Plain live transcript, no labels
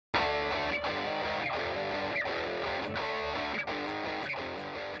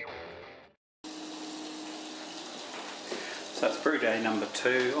So it's brew day number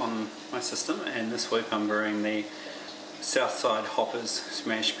 2 on my system, and this week I'm brewing the Southside Hoppers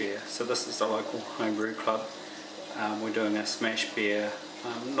Smash Beer. So this is the local homebrew club. We're doing a smash beer,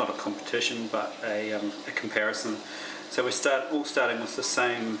 not a competition but a comparison. So we're all starting with the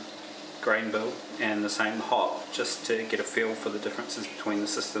same grain bill and the same hop, just to get a feel for the differences between the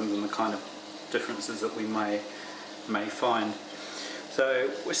systems and the kind of differences that we may find. So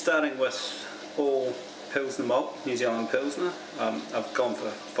we're starting with all Pilsner malt, New Zealand Pilsner. I've gone for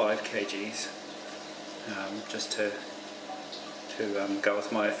 5 kgs just to go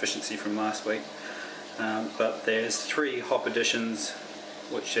with my efficiency from last week. But there's 3 hop additions,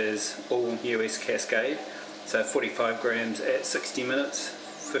 which is all US Cascade, so 45 grams at 60 minutes,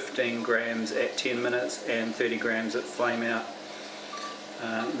 15 grams at 10 minutes and 30 grams at flame out.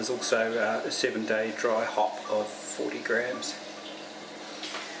 There's also a 7-day dry hop of 40 grams.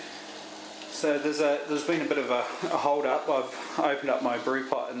 So there's been a bit of a hold up. I've opened up my brew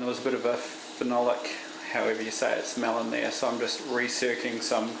pot and there was a bit of a phenolic, however you say it, smell in there, so I'm just recircling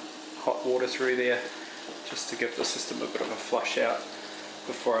some hot water through there just to give the system a bit of a flush out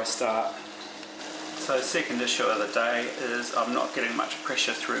before I start. So the second issue of the day is I'm not getting much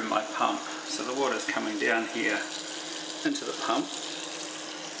pressure through my pump. So the water's coming down here into the pump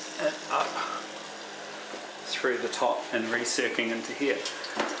and up through the top and recircling into here.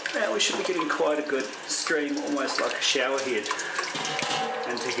 Now we should be getting quite a good stream, almost like a shower head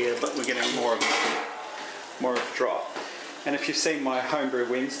into here, but we're getting more of a drop. And if you've seen my Homebrew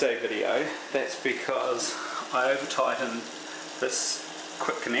Wednesday video, that's because I over tightened this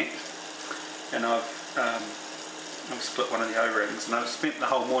quick connect, and I've split one of the O-rings, and I've spent the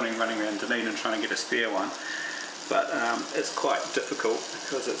whole morning running around Dunedin trying to get a spare one, but it's quite difficult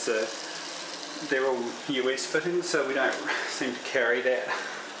because they're all US fittings, so we don't seem to carry that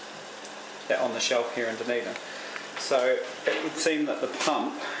on the shelf here in Dunedin. So it would seem that the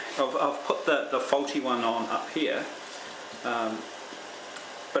pump, I've put the faulty one on up here,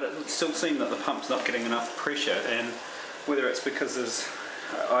 but it would still seem that the pump's not getting enough pressure, and whether it's because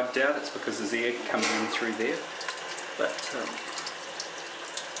I doubt it's because there's air coming in through there, but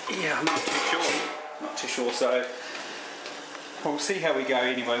yeah, I'm not too sure, so we'll see how we go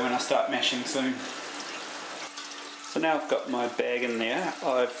anyway when I start mashing soon. So now I've got my bag in there,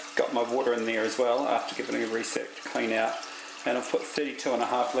 I've got my water in there as well after giving it a reset to clean out, and I've put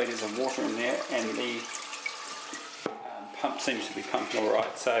 32.5 litres of water in there, and the pump seems to be pumping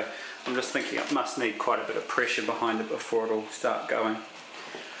alright, so I'm just thinking it must need quite a bit of pressure behind it before it'll start going.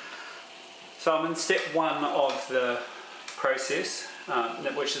 So I'm in step 1 of the process,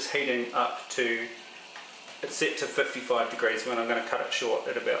 which is heating up to, it's set to 55 degrees, when I'm going to cut it short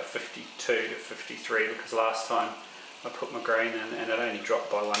at about 52 to 53, because last time I put my grain in and it only dropped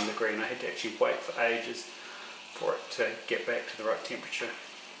by 1 degree and I had to actually wait for ages for it to get back to the right temperature.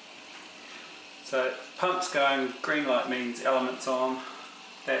 So pump's going, green light means element's on.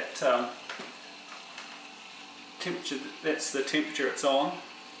 That temperature, that's the temperature it's on.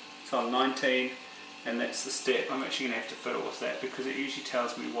 It's on 19, and that's the step. I'm actually going to have to fiddle with that because it usually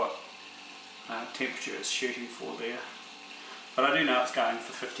tells me what temperature it's shooting for there. But I do know it's going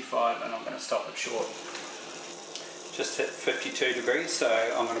for 55 and I'm going to stop it short. Just hit 52 degrees, so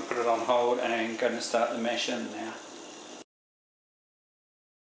I'm going to put it on hold and I'm going to start the mash in now.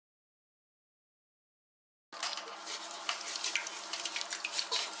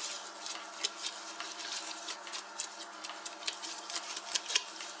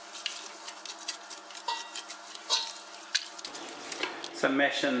 So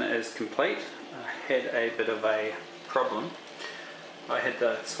mashing is complete. I had a bit of a problem. I had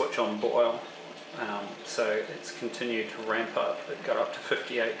the switch on boil, so it's continued to ramp up. It got up to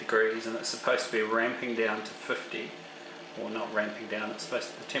 58 degrees and it's supposed to be ramping down to 50, or not ramping down, the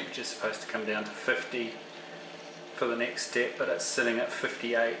temperature's supposed to come down to 50 for the next step, but it's sitting at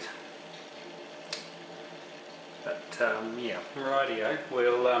 58. But yeah, rightio,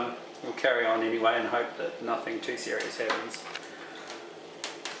 we'll carry on anyway and hope that nothing too serious happens.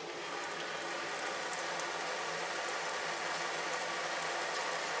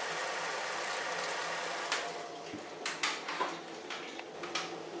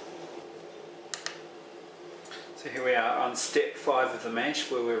 So here we are on step 5 of the mash,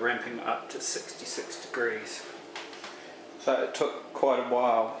 where we're ramping up to 66 degrees. So it took quite a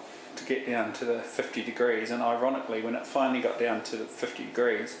while to get down to the 50 degrees, and ironically when it finally got down to the 50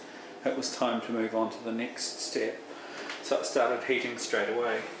 degrees it was time to move on to the next step. So it started heating straight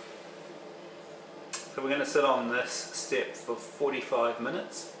away. So we're going to sit on this step for 45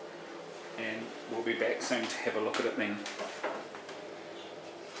 minutes and we'll be back soon to have a look at it then.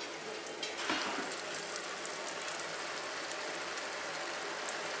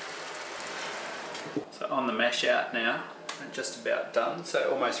 on the mash out now, just about done,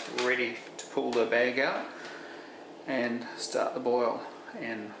 so almost ready to pull the bag out and start the boil.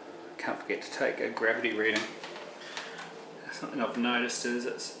 And can't forget to take a gravity reading. Something I've noticed is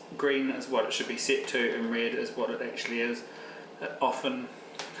it's green is what it should be set to and red is what it actually is. It often,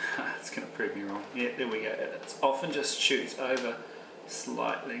 it's going to prove me wrong, yeah, there we go, it often just shoots over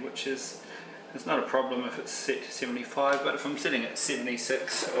slightly, which is, it's not a problem if it's set to 75, but if I'm setting at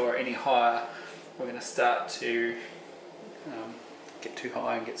 76 or any higher, we're going to start to get too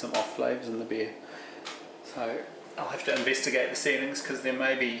high and get some off flavours in the beer. So I'll have to investigate the settings because there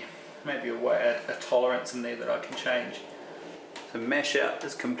may be a tolerance in there that I can change. So mash out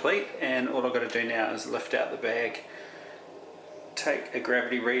is complete, and all I've got to do now is lift out the bag, take a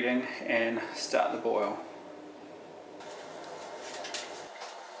gravity reading and start the boil.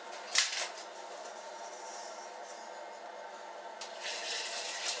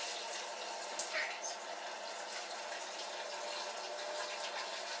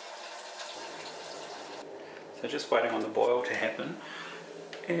 So just waiting on the boil to happen,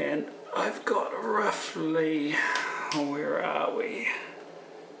 and I've got roughly, where are we,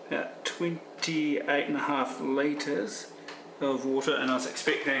 about 28.5 litres of water, and I was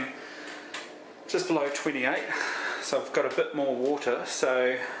expecting just below 28, so I've got a bit more water,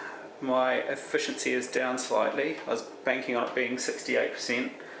 so my efficiency is down slightly. I was banking on it being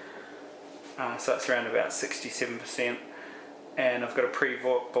 68%, so it's around about 67%, and I've got a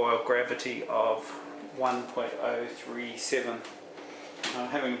pre-boil gravity of 1.037. I'm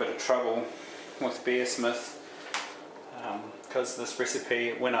having a bit of trouble with BeerSmith because this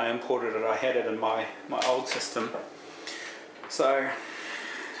recipe, when I imported it, I had it in my old system, so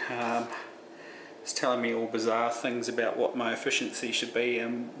it's telling me all bizarre things about what my efficiency should be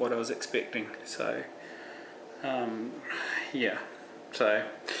and what I was expecting. So yeah, so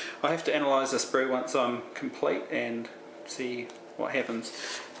I have to analyse this brew once I'm complete and see what happens.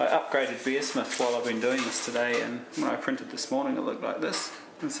 I upgraded BeerSmith while I've been doing this today, and when I printed this morning it looked like this,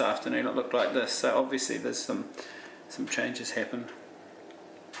 this afternoon it looked like this, so obviously there's some changes happened.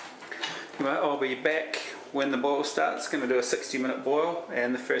 Anyway, I'll be back when the boil starts. Going to do a 60-minute boil,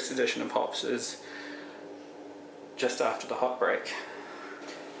 and the first addition of hops is just after the hot break.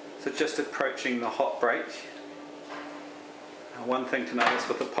 So just approaching the hot break. One thing to notice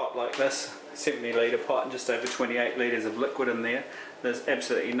with a pot like this, 70 litre pot and just over 28 litres of liquid in there, there's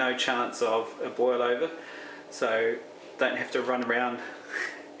absolutely no chance of a boil over, so don't have to run around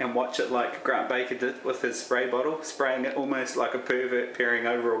and watch it like Grant Baker did with his spray bottle, spraying it almost like a pervert peering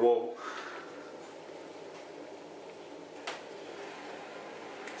over a wall.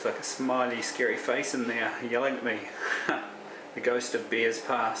 It's like a smiley scary face in there yelling at me. The ghost of beer's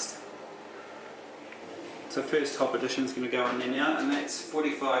past. So first hop addition is going to go in there now, and that's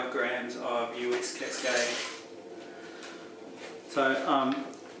 45 grams of US Cascade. So I'm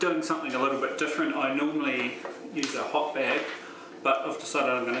doing something a little bit different. I normally use a hot bag, but I've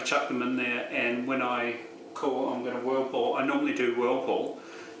decided I'm going to chuck them in there, and when I cool I'm going to whirlpool. I normally do whirlpool,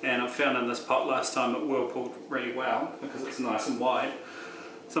 and I found in this pot last time it whirlpooled really well because it's nice and wide.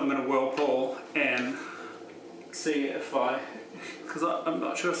 So I'm going to whirlpool and see if because I'm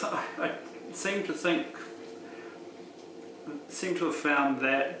not sure if I seem to have found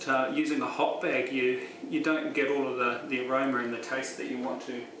that using a hot bag you don't get all of the aroma and the taste that you want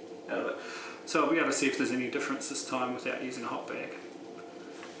to out of it. So I'll be able to see if there's any difference this time without using a hot bag.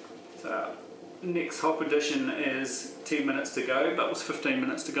 So next hop addition is 10 minutes to go, but with 15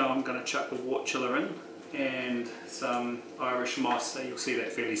 minutes to go I'm going to chuck the wort chiller in and some Irish moss, so you'll see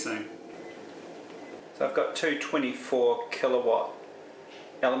that fairly soon. So I've got two 24 kilowatt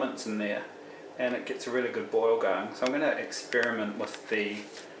elements in there, and it gets a really good boil going. So I'm going to experiment with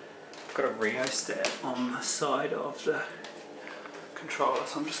I've got a rheostat on the side of the controller,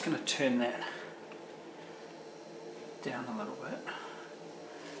 so I'm just going to turn that down a little bit.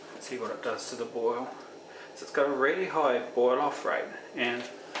 Let's see what it does to the boil. So it's got a really high boil off rate, and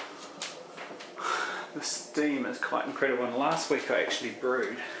the steam is quite incredible. And last week I actually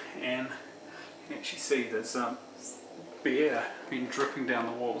brewed, and you can actually see there's beer been dripping down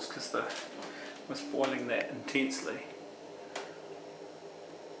the walls because I was boiling that intensely.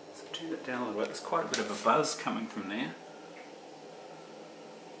 So turn it down a little bit. There's quite a bit of a buzz coming from there,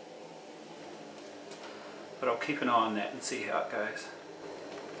 but I'll keep an eye on that and see how it goes.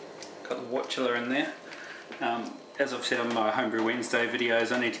 Got the wort chiller in there. As I've said on my Homebrew Wednesday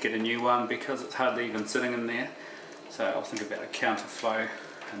videos, I need to get a new one because it's hardly even sitting in there. So I'll think about a counterflow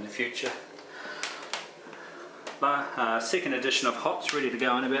in the future. Second addition of hops ready to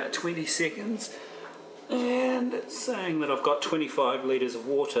go in about 20 seconds. And it's saying that I've got 25 litres of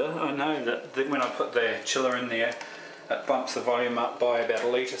water. I know that when I put the chiller in there, it bumps the volume up by about a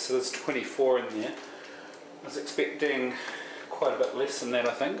litre, so there's 24 in there. I was expecting quite a bit less than that,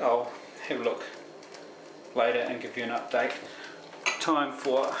 I think. I'll have a look later and give you an update. Time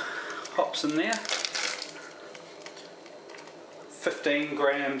for hops in there. 15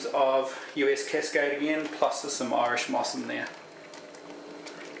 grams of US Cascade again, plus there's some Irish moss in there.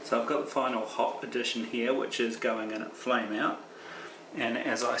 So I've got the final hop addition here, which is going in at flame out. And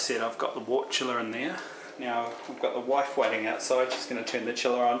as I said, I've got the water chiller in there. Now I've got the wife waiting outside. She's going to turn the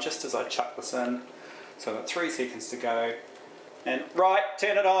chiller on just as I chuck this in. So I've got 3 seconds to go. And right,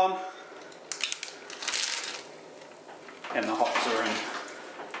 turn it on. And the hops are in.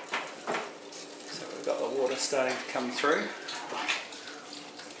 So we've got the water starting to come through.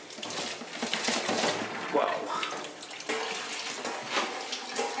 Wow.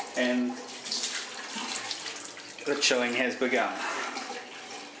 And the chilling has begun.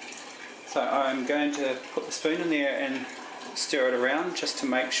 So I'm going to put the spoon in there and stir it around just to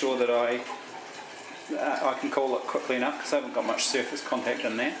make sure that I can cool it quickly enough, because I haven't got much surface contact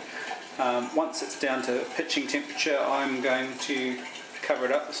in there. Once it's down to pitching temperature, I'm going to cover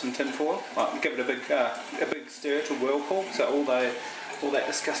it up with some tin foil. Give it a big stir to whirlpool, so all that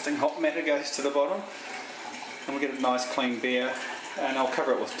disgusting hot matter goes to the bottom, and we'll get a nice clean beer. And I'll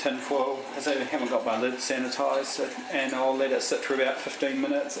cover it with tin foil, as I haven't got my lid sanitised, and I'll let it sit for about 15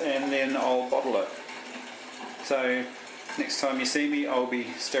 minutes and then I'll bottle it. So next time you see me, I'll be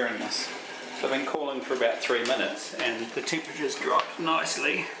stirring this. So I've been cooling for about 3 minutes and the temperature's dropped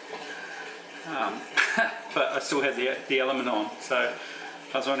nicely, but I still had the element on, so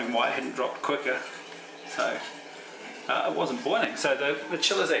I was wondering why it hadn't dropped quicker. So it wasn't boiling, so the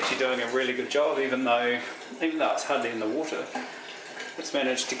chiller's actually doing a really good job, even though it's hardly in the water. It's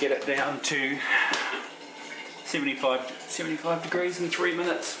managed to get it down to 75 degrees in 3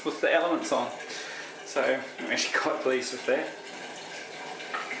 minutes with the elements on. So I'm actually quite pleased with that.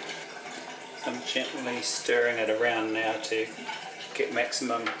 So I'm gently stirring it around now to get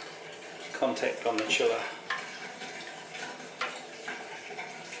maximum contact on the chiller.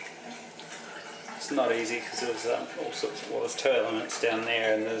 It's not easy because there's all sorts of, well, there's 2 elements down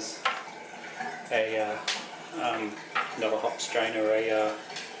there, and there's a not a hop strainer, a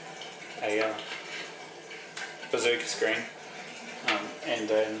bazooka screen, and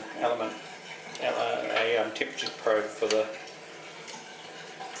an element, a temperature probe for the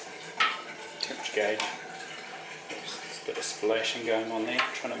temperature gauge. There's a bit of splashing going on there,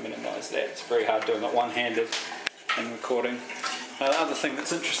 trying to minimise that. It's very hard doing it one-handed and recording. The other thing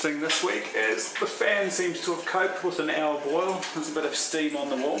that's interesting this week is the fan seems to have coped with an hour boil. There's a bit of steam on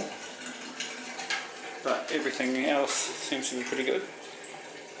the wall, but everything else seems to be pretty good.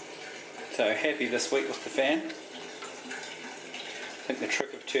 So happy this week with the fan. I think the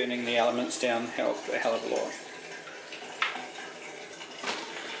trick of turning the elements down helped a hell of a lot.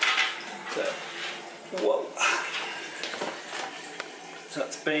 So, whoa. So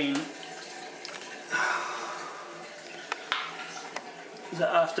it's been, so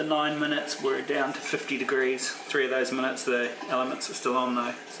after 9 minutes we're down to 50 degrees. 3 of those minutes the elements are still on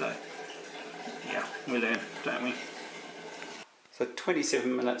though, so yeah, we learn, don't we? So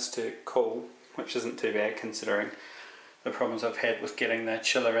 27 minutes to cool, which isn't too bad considering the problems I've had with getting the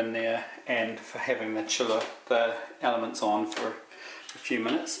chiller in there and for having the elements on for a few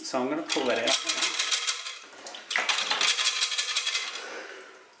minutes. So I'm going to pull that out now.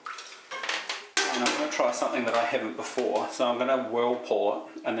 And I'm going to try something that I haven't before. So I'm going to whirlpool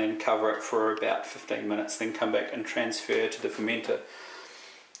it and then cover it for about 15 minutes, then come back and transfer to the fermenter.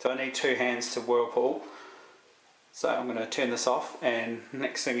 So I need 2 hands to whirlpool. So I'm going to turn this off, and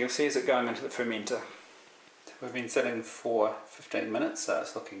next thing you'll see is it going into the fermenter. So we've been sitting for 15 minutes, so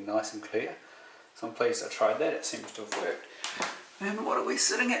it's looking nice and clear. So I'm pleased I tried that, it seems to have worked. And what are we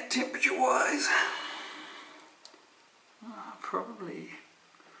sitting at temperature wise? Probably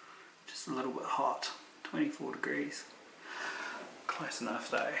just a little bit hot, 24 degrees. Close enough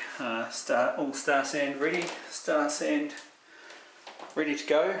though. All star sand ready, star sand ready to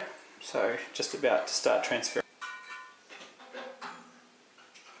go. So just about to start transferring.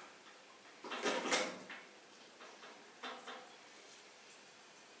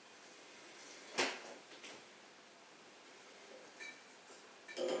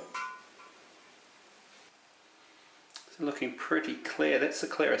 Looking pretty clear. That's the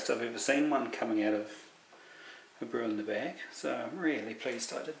clearest I've ever seen one coming out of a brew in the bag, so I'm really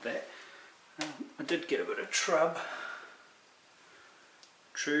pleased I did that. I did get a bit of trub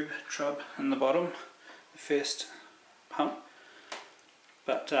in the bottom, the first pump,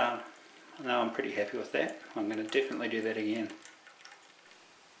 but I No, I'm pretty happy with that. I'm going to definitely do that again.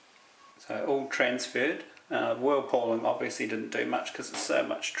 So all transferred. Whirlpooling obviously didn't do much because there's so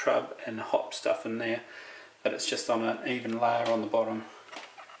much trub and hop stuff in there, but it's just on an even layer on the bottom.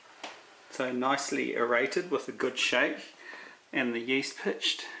 So nicely aerated with a good shake, and the yeast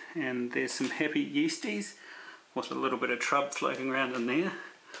pitched, and there's some happy yeasties with a little bit of trub floating around in there,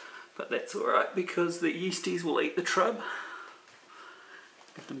 but that's alright because the yeasties will eat the trub.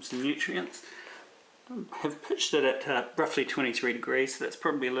 Give them some nutrients. Have pitched it at roughly 23 degrees, so that's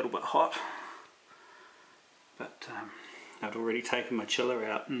probably a little bit hot, but I'd already taken my chiller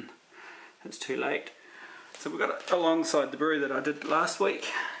out and it's too late. So we've got it alongside the brew that I did last week,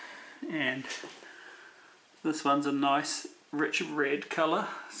 and this one's a nice rich red colour,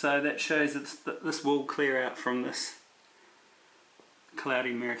 so that shows that this will clear out from this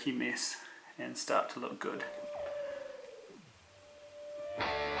cloudy murky mess and start to look good.